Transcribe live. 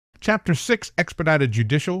Chapter 6, Expedited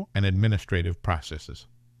Judicial and Administrative Processes.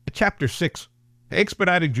 Chapter 6,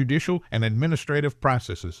 Expedited Judicial and Administrative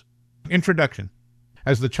Processes. Introduction.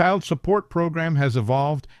 As the child support program has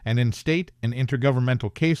evolved and in state and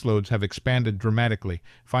intergovernmental caseloads have expanded dramatically,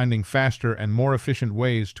 finding faster and more efficient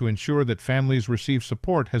ways to ensure that families receive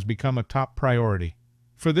support has become a top priority.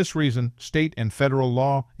 For this reason, state and federal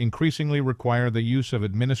law increasingly require the use of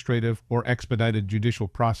administrative or expedited judicial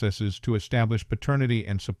processes to establish paternity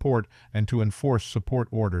and support and to enforce support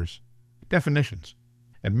orders. Definitions.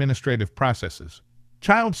 Administrative processes.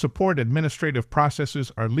 Child support administrative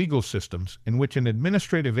processes are legal systems in which an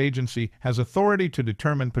administrative agency has authority to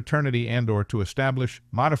determine paternity and/or to establish,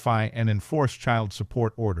 modify, and enforce child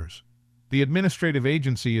support orders. The administrative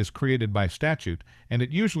agency is created by statute, and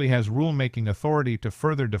it usually has rule-making authority to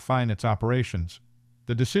further define its operations.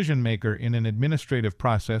 The decision-maker in an administrative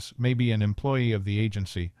process may be an employee of the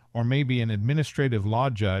agency, or may be an administrative law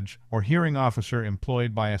judge or hearing officer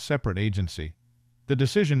employed by a separate agency. The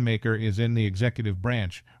decision-maker is in the executive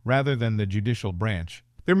branch, rather than the judicial branch.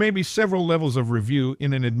 There may be several levels of review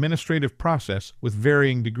in an administrative process with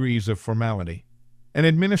varying degrees of formality. An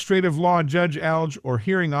administrative law judge, ALJ, or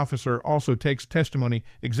hearing officer also takes testimony,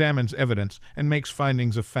 examines evidence, and makes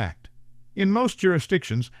findings of fact. In most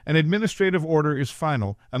jurisdictions, an administrative order is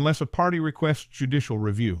final unless a party requests judicial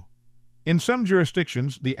review. In some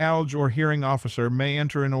jurisdictions, the ALJ or hearing officer may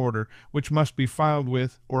enter an order which must be filed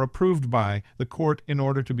with or approved by the court in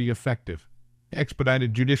order to be effective.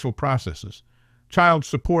 Expedited judicial processes. Child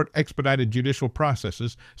support expedited judicial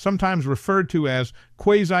processes, sometimes referred to as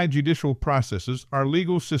quasi-judicial processes, are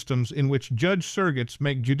legal systems in which judge surrogates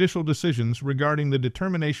make judicial decisions regarding the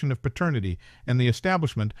determination of paternity and the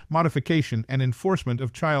establishment, modification, and enforcement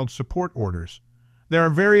of child support orders. There are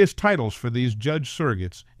various titles for these judge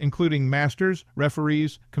surrogates, including masters,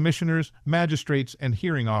 referees, commissioners, magistrates, and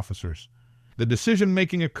hearing officers. The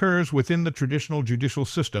decision-making occurs within the traditional judicial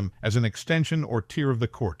system as an extension or tier of the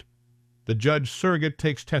court. The judge surrogate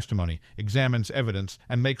takes testimony, examines evidence,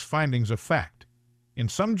 and makes findings of fact. In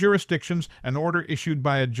some jurisdictions, an order issued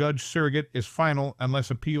by a judge surrogate is final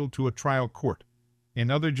unless appealed to a trial court.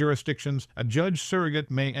 In other jurisdictions, a judge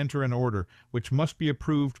surrogate may enter an order which must be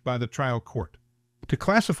approved by the trial court. To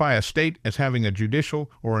classify a state as having a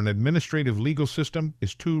judicial or an administrative legal system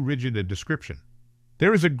is too rigid a description.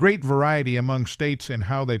 There is a great variety among states in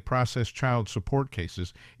how they process child support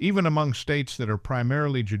cases, even among states that are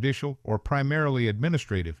primarily judicial or primarily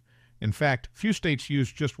administrative. In fact, few states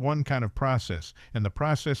use just one kind of process, and the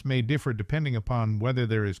process may differ depending upon whether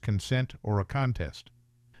there is consent or a contest.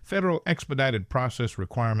 Federal expedited process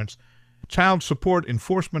requirements, Child Support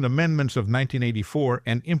Enforcement Amendments of 1984,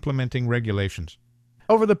 and implementing regulations.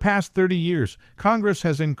 Over the past 30 years, Congress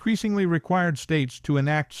has increasingly required states to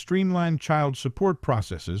enact streamlined child support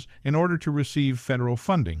processes in order to receive federal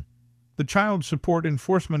funding. The Child Support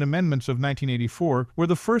Enforcement Amendments of 1984 were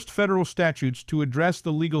the first federal statutes to address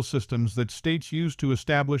the legal systems that states use to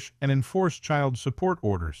establish and enforce child support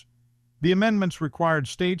orders. The amendments required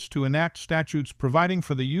states to enact statutes providing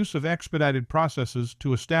for the use of expedited processes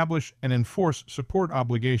to establish and enforce support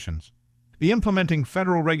obligations. The implementing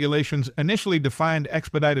federal regulations initially defined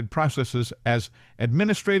expedited processes as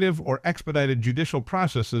administrative or expedited judicial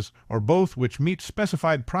processes, or both, which meet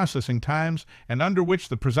specified processing times and under which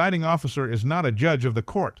the presiding officer is not a judge of the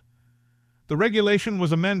court. The regulation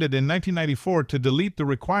was amended in 1994 to delete the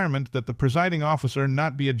requirement that the presiding officer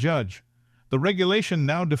not be a judge. The regulation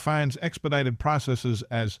now defines expedited processes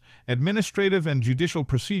as administrative and judicial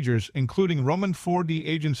procedures, including Roman IV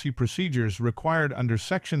agency procedures required under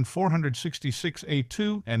Section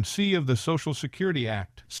 466A2 and C of the Social Security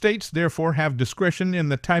Act. States therefore have discretion in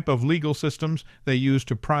the type of legal systems they use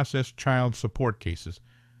to process child support cases.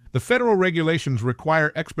 The federal regulations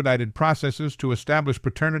require expedited processes to establish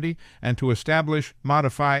paternity and to establish,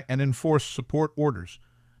 modify, and enforce support orders.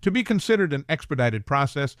 To be considered an expedited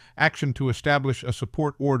process, action to establish a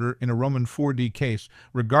support order in a Roman IV case,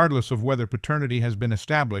 regardless of whether paternity has been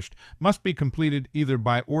established, must be completed either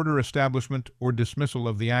by order establishment or dismissal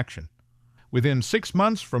of the action. Within 6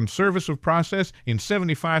 months from service of process in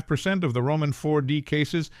 75% of the Roman IV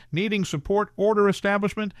cases needing support order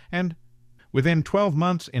establishment, and within 12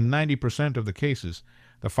 months in 90% of the cases,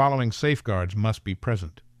 the following safeguards must be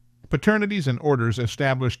present. Paternities and orders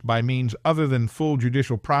established by means other than full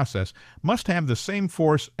judicial process must have the same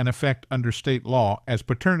force and effect under state law as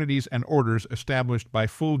paternities and orders established by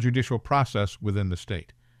full judicial process within the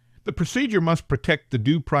state. The procedure must protect the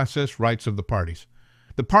due process rights of the parties.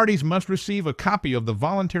 The parties must receive a copy of the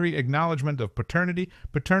voluntary acknowledgement of paternity,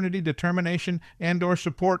 paternity determination, and/or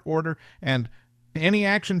support order, and Any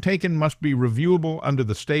action taken must be reviewable under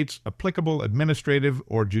the state's applicable administrative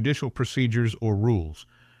or judicial procedures or rules.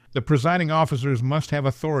 The presiding officers must have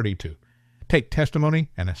authority to take testimony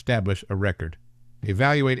and establish a record,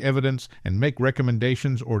 evaluate evidence and make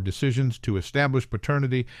recommendations or decisions to establish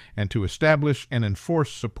paternity and to establish and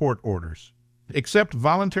enforce support orders, accept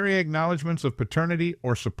voluntary acknowledgments of paternity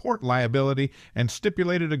or support liability and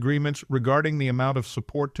stipulated agreements regarding the amount of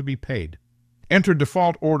support to be paid, enter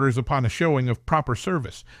default orders upon a showing of proper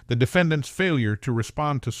service, the defendant's failure to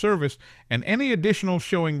respond to service, and any additional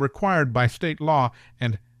showing required by state law,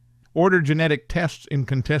 and order genetic tests in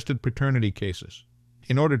contested paternity cases.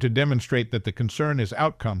 In order to demonstrate that the concern is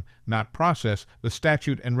outcome, not process, the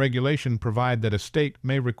statute and regulation provide that a state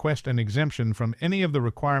may request an exemption from any of the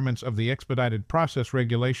requirements of the expedited process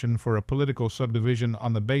regulation for a political subdivision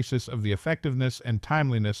on the basis of the effectiveness and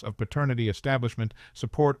timeliness of paternity establishment,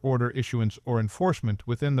 support order issuance, or enforcement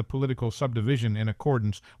within the political subdivision in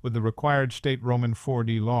accordance with the required state Roman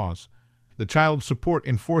 4D laws. The Child Support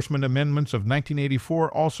Enforcement Amendments of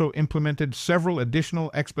 1984 also implemented several additional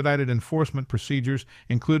expedited enforcement procedures,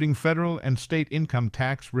 including federal and state income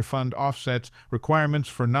tax refund offsets, requirements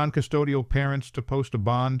for non-custodial parents to post a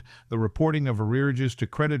bond, the reporting of arrearages to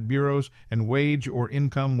credit bureaus, and wage or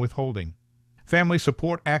income withholding. Family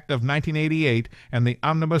Support Act of 1988 and the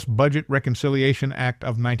Omnibus Budget Reconciliation Act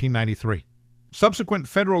of 1993. Subsequent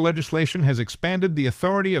federal legislation has expanded the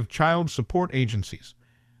authority of child support agencies.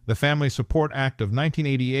 The Family Support Act of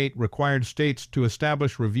 1988 required states to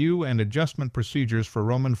establish review and adjustment procedures for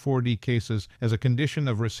Roman 4D cases as a condition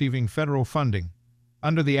of receiving federal funding.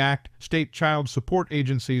 Under the Act, state child support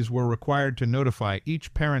agencies were required to notify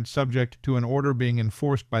each parent subject to an order being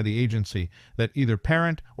enforced by the agency that either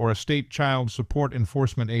parent or a state child support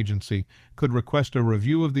enforcement agency could request a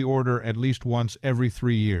review of the order at least once every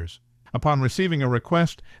 3 years. Upon receiving a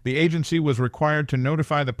request, the agency was required to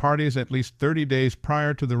notify the parties at least 30 days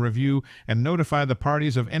prior to the review and notify the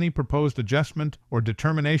parties of any proposed adjustment or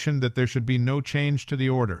determination that there should be no change to the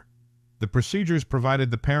order. The procedures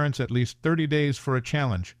provided the parents at least 30 days for a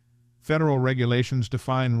challenge. Federal regulations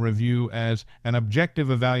define review as an objective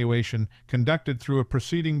evaluation conducted through a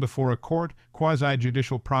proceeding before a court,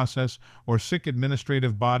 quasi-judicial process, or sick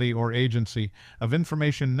administrative body or agency of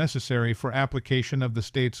information necessary for application of the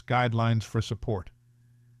state's guidelines for support.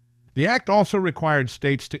 The Act also required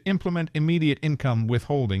states to implement immediate income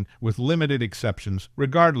withholding with limited exceptions,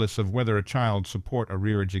 regardless of whether a child support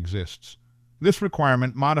arrearage exists. This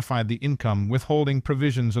requirement modified the income withholding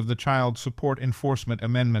provisions of the Child Support Enforcement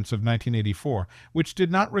Amendments of 1984, which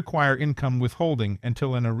did not require income withholding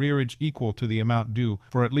until an arrearage equal to the amount due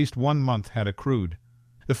for at least 1 month had accrued.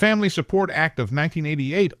 The Family Support Act of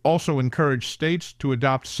 1988 also encouraged states to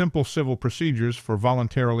adopt simple civil procedures for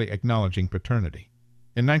voluntarily acknowledging paternity.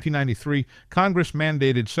 In 1993, Congress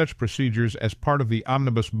mandated such procedures as part of the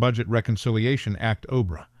Omnibus Budget Reconciliation Act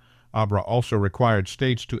 (OBRA). OBRA also required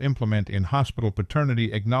states to implement in-hospital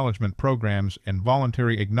paternity acknowledgement programs and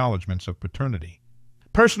voluntary acknowledgments of paternity.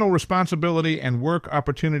 Personal Responsibility and Work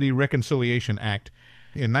Opportunity Reconciliation Act.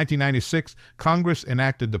 In 1996, Congress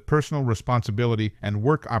enacted the Personal Responsibility and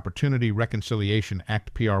Work Opportunity Reconciliation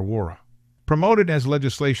Act (PRWORA). Promoted as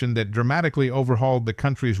legislation that dramatically overhauled the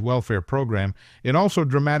country's welfare program, it also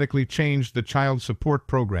dramatically changed the child support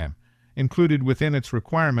program. Included within its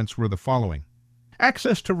requirements were the following.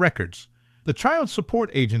 Access to records. The Child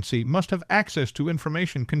Support Agency must have access to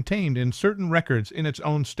information contained in certain records in its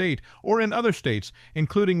own state or in other states,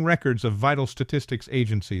 including records of vital statistics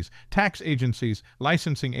agencies, tax agencies,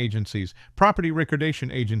 licensing agencies, property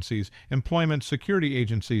recordation agencies, employment security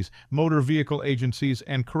agencies, motor vehicle agencies,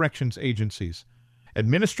 and corrections agencies.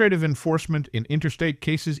 Administrative enforcement in interstate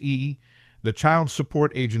cases. The Child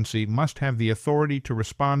Support Agency must have the authority to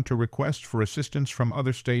respond to requests for assistance from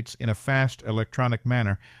other states in a fast, electronic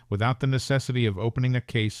manner without the necessity of opening a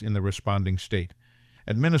case in the responding state.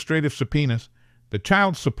 Administrative subpoenas. The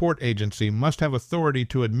Child Support Agency must have authority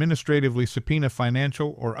to administratively subpoena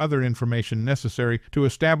financial or other information necessary to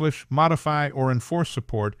establish, modify, or enforce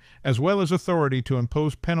support, as well as authority to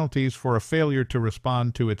impose penalties for a failure to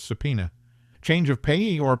respond to its subpoena. Change of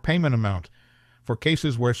payee or payment amount. For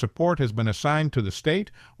cases where support has been assigned to the state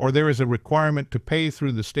or there is a requirement to pay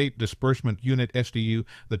through the State Disbursement Unit (SDU),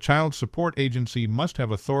 the Child Support Agency must have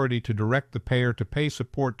authority to direct the payer to pay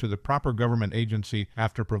support to the proper government agency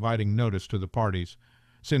after providing notice to the parties.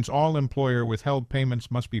 Since all employer withheld payments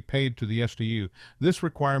must be paid to the SDU, this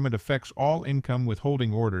requirement affects all income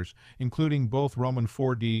withholding orders, including both Roman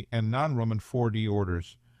 4D and non-Roman 4D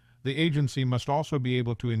orders. The agency must also be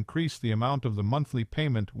able to increase the amount of the monthly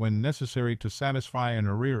payment when necessary to satisfy an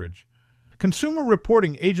arrearage. Consumer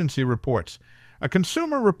Reporting Agency reports. A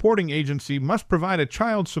consumer reporting agency must provide a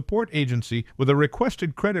child support agency with a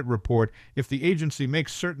requested credit report if the agency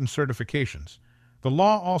makes certain certifications. The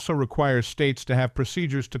law also requires states to have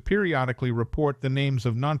procedures to periodically report the names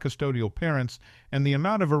of non-custodial parents and the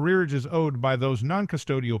amount of arrearages owed by those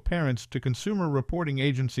non-custodial parents to consumer reporting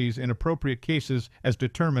agencies in appropriate cases as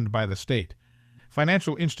determined by the state.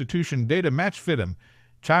 Financial institution data match FIDM.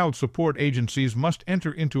 Child support agencies must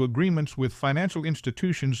enter into agreements with financial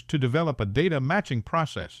institutions to develop a data matching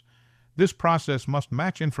process. This process must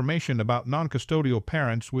match information about non-custodial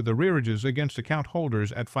parents with arrearages against account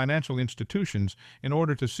holders at financial institutions in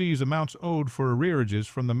order to seize amounts owed for arrearages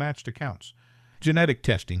from the matched accounts. Genetic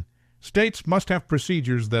testing. States must have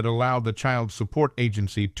procedures that allow the child support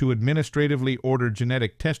agency to administratively order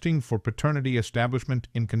genetic testing for paternity establishment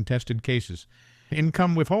in contested cases.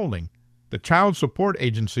 Income withholding. The child support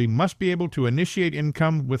agency must be able to initiate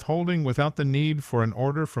income withholding without the need for an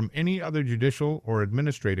order from any other judicial or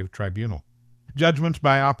administrative tribunal. Judgments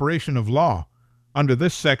by operation of law. Under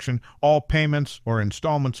this section, all payments or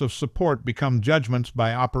installments of support become judgments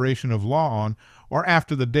by operation of law on or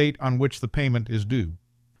after the date on which the payment is due.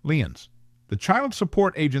 Liens. The child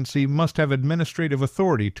support agency must have administrative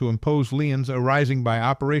authority to impose liens arising by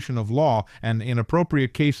operation of law and, in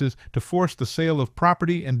appropriate cases, to force the sale of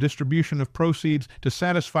property and distribution of proceeds to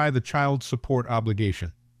satisfy the child support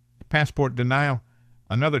obligation. Passport denial.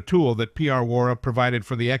 Another tool that PR-WARA provided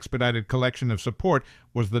for the expedited collection of support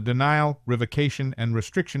was the denial, revocation, and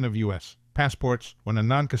restriction of U.S. passports when a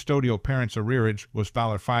non-custodial parent's arrearage was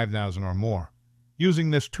 $5,000 or more.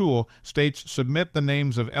 Using this tool, states submit the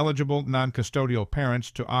names of eligible non-custodial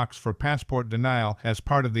parents to OCS for passport denial as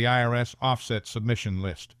part of the IRS offset submission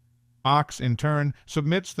list. OCS, in turn,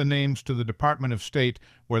 submits the names to the Department of State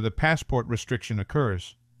where the passport restriction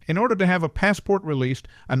occurs. In order to have a passport released,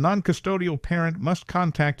 a non-custodial parent must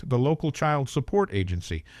contact the local child support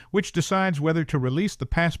agency, which decides whether to release the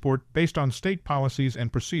passport based on state policies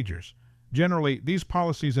and procedures. Generally, these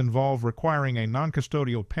policies involve requiring a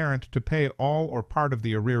non-custodial parent to pay all or part of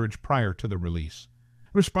the arrearage prior to the release.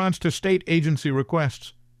 Response to state agency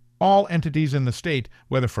requests. All entities in the state,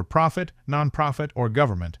 whether for profit, nonprofit, or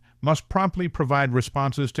government, must promptly provide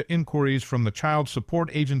responses to inquiries from the child support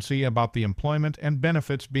agency about the employment and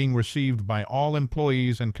benefits being received by all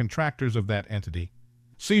employees and contractors of that entity.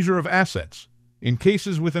 Seizure of assets. In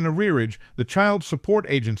cases with an arrearage, the child support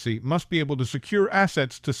agency must be able to secure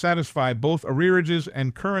assets to satisfy both arrearages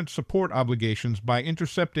and current support obligations by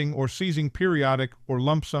intercepting or seizing periodic or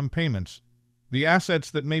lump sum payments. The assets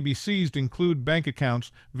that may be seized include bank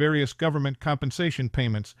accounts, various government compensation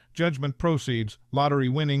payments, judgment proceeds, lottery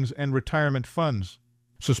winnings, and retirement funds.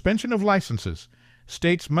 Suspension of licenses.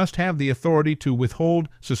 States must have the authority to withhold,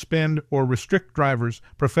 suspend, or restrict drivers,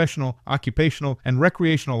 professional, occupational, and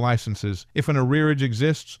recreational licenses if an arrearage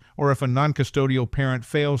exists or if a non-custodial parent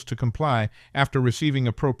fails to comply after receiving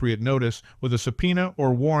appropriate notice with a subpoena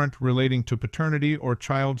or warrant relating to paternity or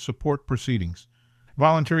child support proceedings.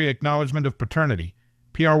 Voluntary acknowledgement of paternity.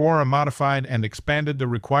 PR-WARA modified and expanded the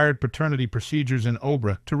required paternity procedures in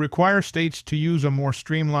OBRA to require states to use a more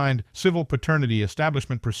streamlined civil paternity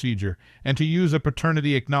establishment procedure and to use a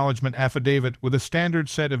paternity acknowledgement affidavit with a standard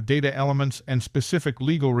set of data elements and specific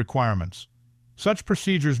legal requirements. Such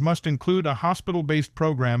procedures must include a hospital-based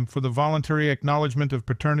program for the voluntary acknowledgement of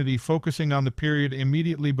paternity focusing on the period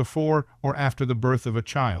immediately before or after the birth of a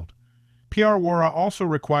child. PR-WARA also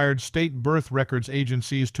required state birth records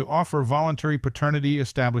agencies to offer voluntary paternity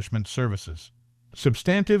establishment services.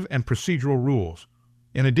 Substantive and procedural rules.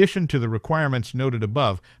 In addition to the requirements noted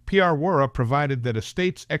above, PR-WARA provided that a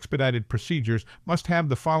state's expedited procedures must have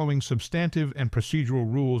the following substantive and procedural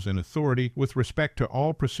rules in authority with respect to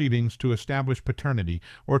all proceedings to establish paternity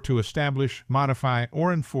or to establish, modify,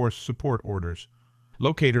 or enforce support orders.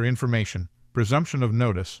 Locator information. Presumption of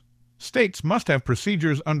notice. States must have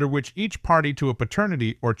procedures under which each party to a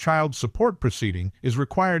paternity or child support proceeding is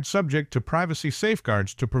required subject to privacy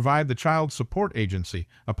safeguards to provide the child support agency,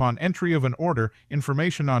 upon entry of an order,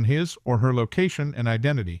 information on his or her location and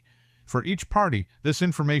identity. For each party, this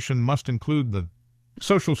information must include the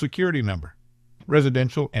Social Security number,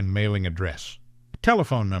 residential and mailing address,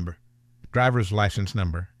 telephone number, driver's license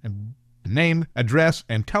number, and name, address,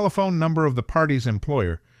 and telephone number of the party's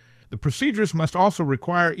employer. The procedures must also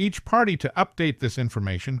require each party to update this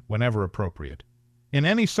information whenever appropriate. In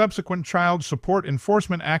any subsequent child support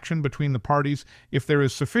enforcement action between the parties, if there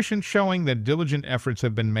is sufficient showing that diligent efforts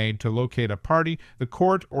have been made to locate a party, the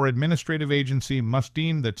court or administrative agency must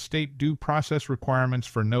deem that state due process requirements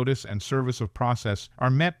for notice and service of process are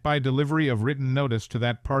met by delivery of written notice to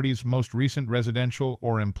that party's most recent residential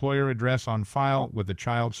or employer address on file with the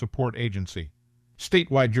child support agency.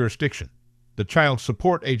 Statewide jurisdiction. The child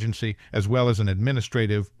support agency, as well as an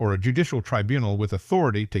administrative or a judicial tribunal with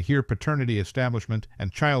authority to hear paternity establishment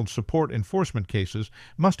and child support enforcement cases,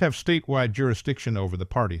 must have statewide jurisdiction over the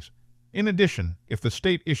parties. In addition, if the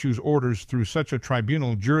state issues orders through such a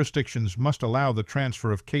tribunal, jurisdictions must allow the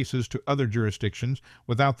transfer of cases to other jurisdictions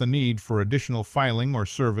without the need for additional filing or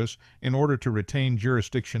service in order to retain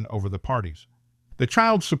jurisdiction over the parties. The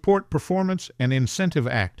Child Support Performance and Incentive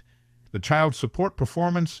Act. The Child Support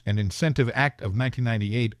Performance and Incentive Act of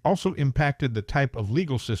 1998 also impacted the type of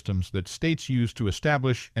legal systems that states use to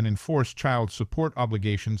establish and enforce child support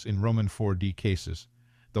obligations in Roman IV-D cases.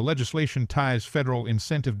 The legislation ties federal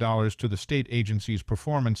incentive dollars to the state agency's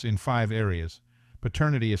performance in 5 areas: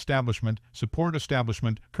 paternity establishment, support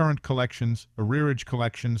establishment, current collections, arrearage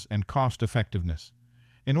collections, and cost effectiveness.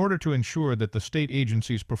 In order to ensure that the state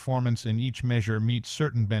agency's performance in each measure meets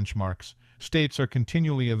certain benchmarks, states are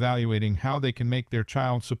continually evaluating how they can make their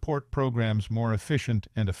child support programs more efficient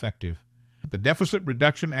and effective. The Deficit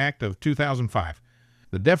Reduction Act of 2005.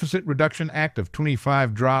 The Deficit Reduction Act of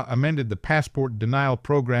 2005 amended the passport denial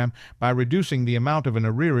program by reducing the amount of an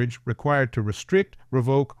arrearage required to restrict,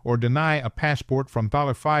 revoke, or deny a passport from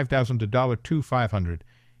 $5,000 to $2,500.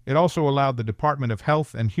 It also allowed the Department of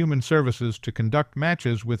Health and Human Services to conduct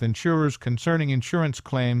matches with insurers concerning insurance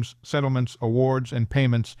claims, settlements, awards, and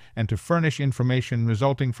payments, and to furnish information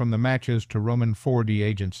resulting from the matches to Roman IV-D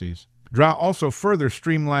agencies. DRA also further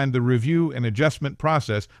streamlined the review and adjustment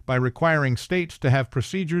process by requiring states to have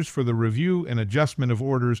procedures for the review and adjustment of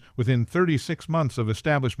orders within 36 months of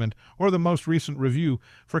establishment or the most recent review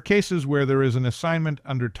for cases where there is an assignment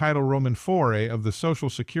under Title Roman IV-A of the Social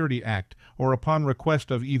Security Act or upon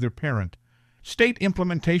request of either parent. State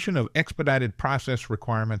implementation of expedited process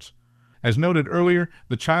requirements. As noted earlier,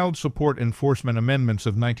 the Child Support Enforcement Amendments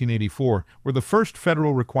of 1984 were the first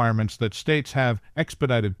federal requirements that states have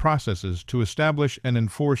expedited processes to establish and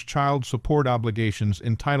enforce child support obligations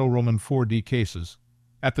in Title Roman IV-D cases.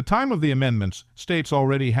 At the time of the amendments, states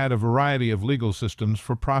already had a variety of legal systems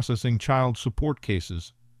for processing child support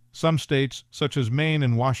cases. Some states, such as Maine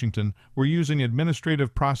and Washington, were using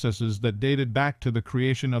administrative processes that dated back to the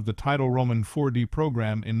creation of the Title Roman IV-D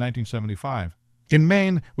program in 1975. In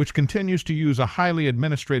Maine, which continues to use a highly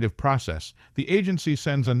administrative process, the agency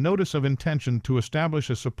sends a notice of intention to establish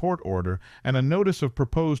a support order and a notice of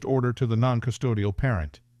proposed order to the non-custodial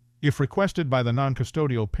parent. If requested by the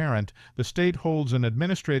non-custodial parent, the state holds an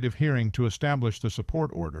administrative hearing to establish the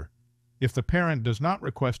support order. If the parent does not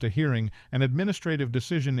request a hearing, an administrative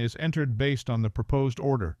decision is entered based on the proposed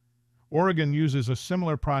order. Oregon uses a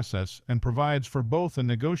similar process and provides for both a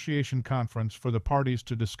negotiation conference for the parties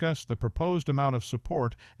to discuss the proposed amount of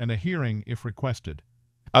support and a hearing if requested.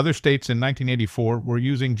 Other states in 1984 were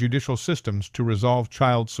using judicial systems to resolve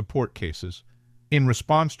child support cases. In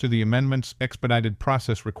response to the amendment's expedited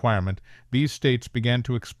process requirement, these states began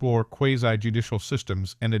to explore quasi-judicial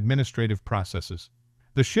systems and administrative processes.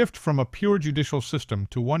 The shift from a pure judicial system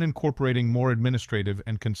to one incorporating more administrative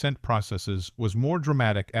and consent processes was more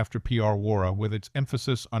dramatic after PR WARA, with its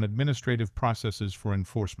emphasis on administrative processes for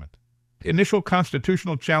enforcement. Initial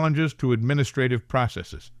constitutional challenges to administrative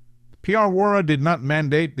processes. PR WARA did not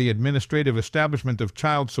mandate the administrative establishment of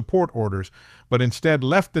child support orders, but instead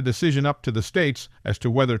left the decision up to the states as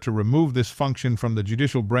to whether to remove this function from the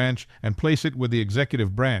judicial branch and place it with the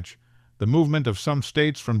executive branch. The movement of some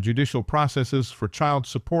states from judicial processes for child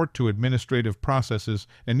support to administrative processes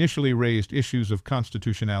initially raised issues of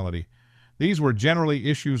constitutionality. These were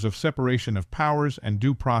generally issues of separation of powers and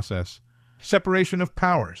due process. Separation of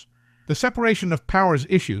powers. The separation of powers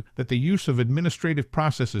issue that the use of administrative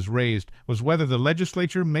processes raised was whether the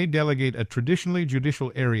legislature may delegate a traditionally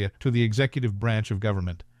judicial area to the executive branch of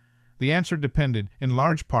government. The answer depended, in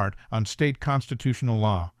large part, on state constitutional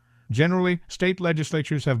law. Generally, state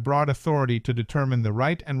legislatures have broad authority to determine the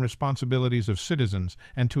right and responsibilities of citizens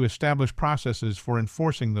and to establish processes for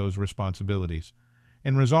enforcing those responsibilities.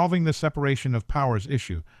 In resolving the separation of powers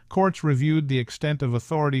issue, courts reviewed the extent of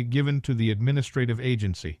authority given to the administrative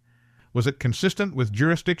agency. Was it consistent with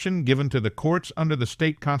jurisdiction given to the courts under the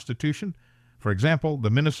state constitution? For example,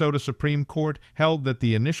 the Minnesota Supreme Court held that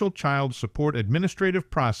the initial child support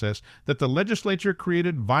administrative process that the legislature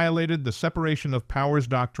created violated the separation of powers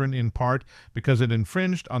doctrine in part because it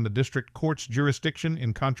infringed on the district court's jurisdiction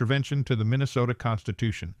in contravention to the Minnesota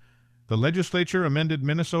Constitution. The legislature amended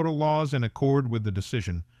Minnesota laws in accord with the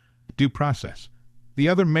decision. Due process. The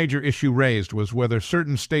other major issue raised was whether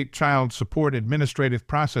certain state child support administrative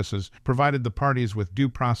processes provided the parties with due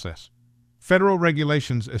process. Federal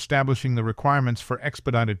regulations establishing the requirements for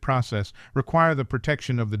expedited process require the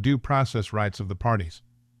protection of the due process rights of the parties.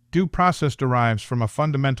 Due process derives from a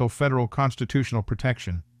fundamental federal constitutional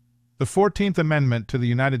protection. The 14th Amendment to the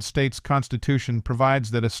United States Constitution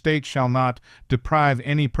provides that a state shall not deprive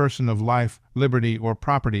any person of life, liberty, or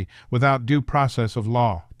property without due process of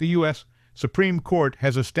law. The U.S. Supreme Court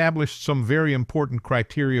has established some very important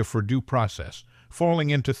criteria for due process, falling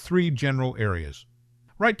into three general areas.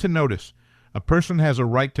 Right to notice. A person has a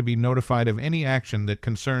right to be notified of any action that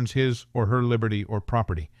concerns his or her liberty or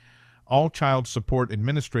property. All child support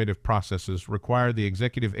administrative processes require the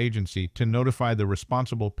executive agency to notify the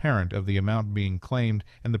responsible parent of the amount being claimed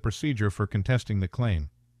and the procedure for contesting the claim.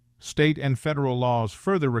 State and federal laws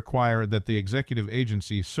further require that the executive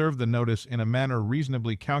agency serve the notice in a manner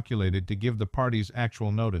reasonably calculated to give the parties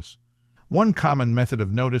actual notice. One common method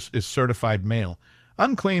of notice is certified mail.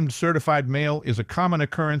 Unclaimed certified mail is a common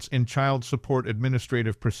occurrence in child support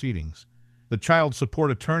administrative proceedings. The child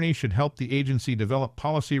support attorney should help the agency develop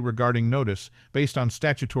policy regarding notice based on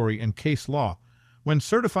statutory and case law. When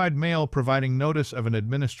certified mail providing notice of an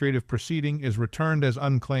administrative proceeding is returned as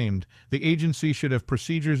unclaimed, the agency should have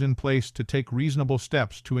procedures in place to take reasonable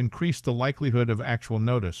steps to increase the likelihood of actual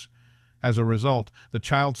notice. As a result, the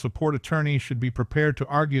child support attorney should be prepared to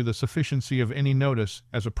argue the sufficiency of any notice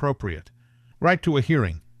as appropriate. Right to a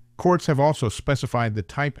hearing. Courts have also specified the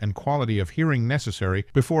type and quality of hearing necessary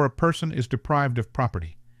before a person is deprived of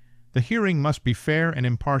property. The hearing must be fair and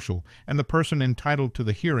impartial, and the person entitled to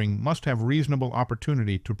the hearing must have reasonable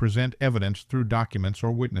opportunity to present evidence through documents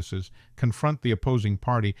or witnesses, confront the opposing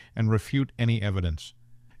party, and refute any evidence.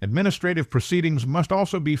 Administrative proceedings must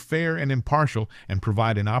also be fair and impartial and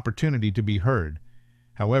provide an opportunity to be heard.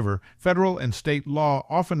 However, federal and state law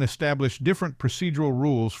often establish different procedural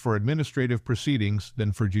rules for administrative proceedings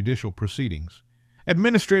than for judicial proceedings.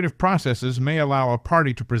 Administrative processes may allow a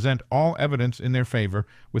party to present all evidence in their favor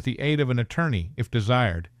with the aid of an attorney if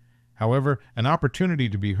desired. However, an opportunity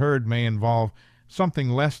to be heard may involve something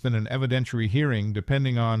less than an evidentiary hearing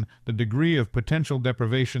depending on the degree of potential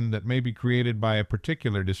deprivation that may be created by a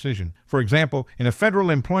particular decision. For example, in a federal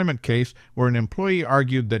employment case where an employee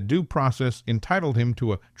argued that due process entitled him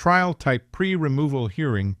to a trial-type pre-removal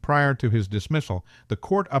hearing prior to his dismissal, the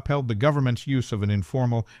court upheld the government's use of an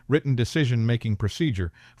informal, written decision-making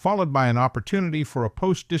procedure, followed by an opportunity for a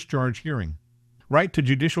post-discharge hearing. Right to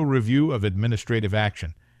judicial review of administrative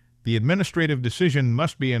action. The administrative decision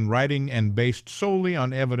must be in writing and based solely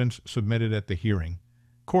on evidence submitted at the hearing.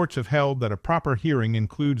 Courts have held that a proper hearing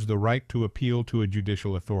includes the right to appeal to a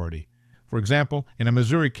judicial authority. For example, in a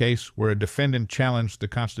Missouri case where a defendant challenged the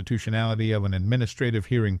constitutionality of an administrative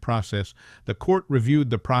hearing process, the court reviewed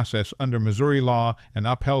the process under Missouri law and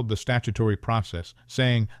upheld the statutory process,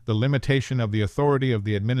 saying the limitation of the authority of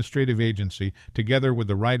the administrative agency, together with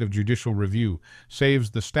the right of judicial review,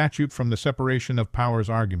 saves the statute from the separation of powers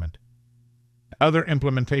argument. Other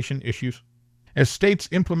implementation issues. As states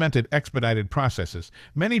implemented expedited processes,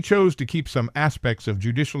 many chose to keep some aspects of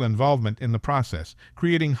judicial involvement in the process,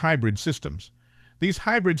 creating hybrid systems. These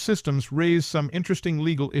hybrid systems raise some interesting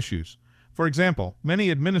legal issues. For example, many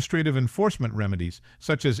administrative enforcement remedies,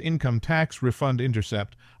 such as income tax refund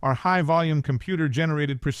intercept, are high-volume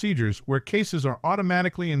computer-generated procedures where cases are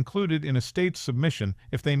automatically included in a state's submission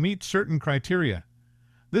if they meet certain criteria.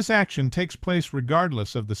 This action takes place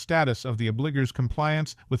regardless of the status of the obligor's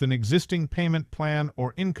compliance with an existing payment plan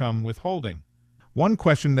or income withholding. One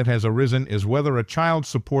question that has arisen is whether a child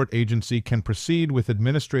support agency can proceed with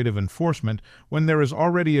administrative enforcement when there is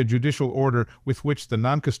already a judicial order with which the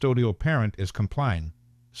non-custodial parent is complying.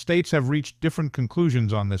 States have reached different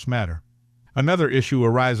conclusions on this matter. Another issue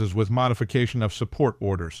arises with modification of support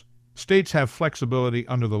orders. States have flexibility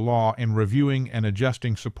under the law in reviewing and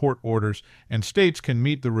adjusting support orders, and states can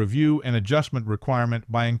meet the review and adjustment requirement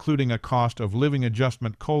by including a cost of living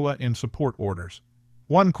adjustment COLA in support orders.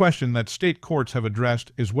 One question that state courts have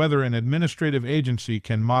addressed is whether an administrative agency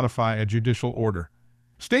can modify a judicial order.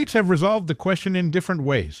 States have resolved the question in different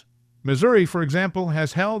ways. Missouri, for example,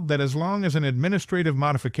 has held that as long as an administrative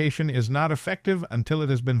modification is not effective until it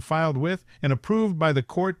has been filed with and approved by the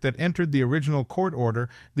court that entered the original court order,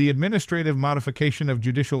 the administrative modification of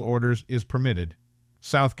judicial orders is permitted.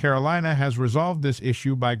 South Carolina has resolved this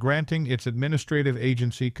issue by granting its administrative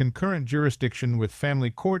agency concurrent jurisdiction with family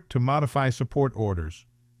court to modify support orders.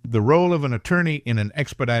 The role of an attorney in an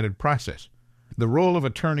expedited process. The role of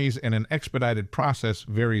attorneys in an expedited process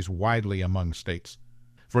varies widely among states.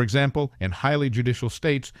 For example, in highly judicial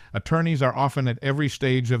states, attorneys are often at every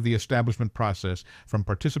stage of the establishment process, from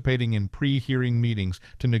participating in pre-hearing meetings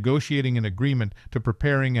to negotiating an agreement to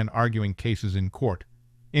preparing and arguing cases in court.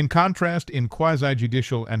 In contrast, in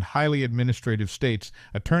quasi-judicial and highly administrative states,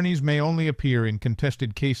 attorneys may only appear in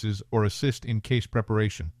contested cases or assist in case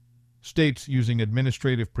preparation. States using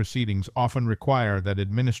administrative proceedings often require that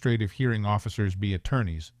administrative hearing officers be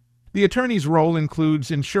attorneys. The attorney's role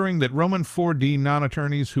includes ensuring that Roman 4D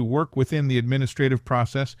non-attorneys who work within the administrative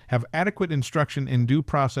process have adequate instruction in due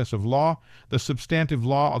process of law, the substantive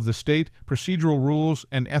law of the state, procedural rules,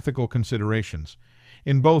 and ethical considerations.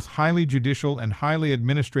 In both highly judicial and highly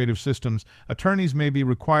administrative systems, attorneys may be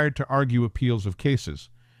required to argue appeals of cases.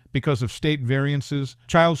 Because of state variances,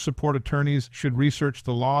 child support attorneys should research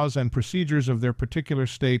the laws and procedures of their particular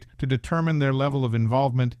state to determine their level of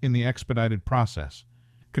involvement in the expedited process.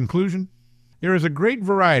 Conclusion: there is a great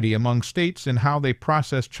variety among states in how they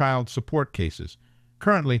process child support cases.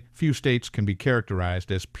 Currently, few states can be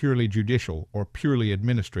characterized as purely judicial or purely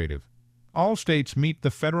administrative. All states meet the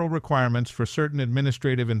federal requirements for certain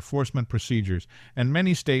administrative enforcement procedures, and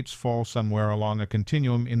many states fall somewhere along a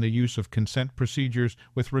continuum in the use of consent procedures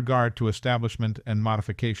with regard to establishment and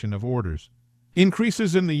modification of orders.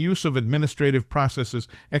 Increases in the use of administrative processes,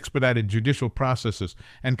 expedited judicial processes,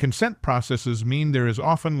 and consent processes mean there is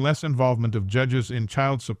often less involvement of judges in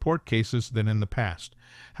child support cases than in the past.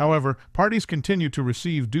 However, parties continue to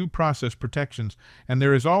receive due process protections, and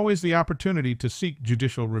there is always the opportunity to seek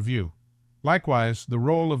judicial review. Likewise, the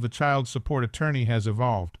role of the child support attorney has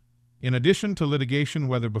evolved. In addition to litigation,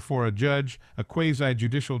 whether before a judge, a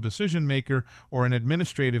quasi-judicial decision-maker, or an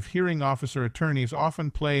administrative hearing officer, attorneys often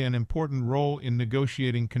play an important role in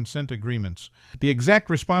negotiating consent agreements. The exact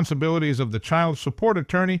responsibilities of the child support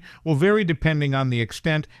attorney will vary depending on the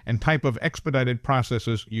extent and type of expedited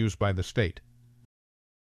processes used by the state.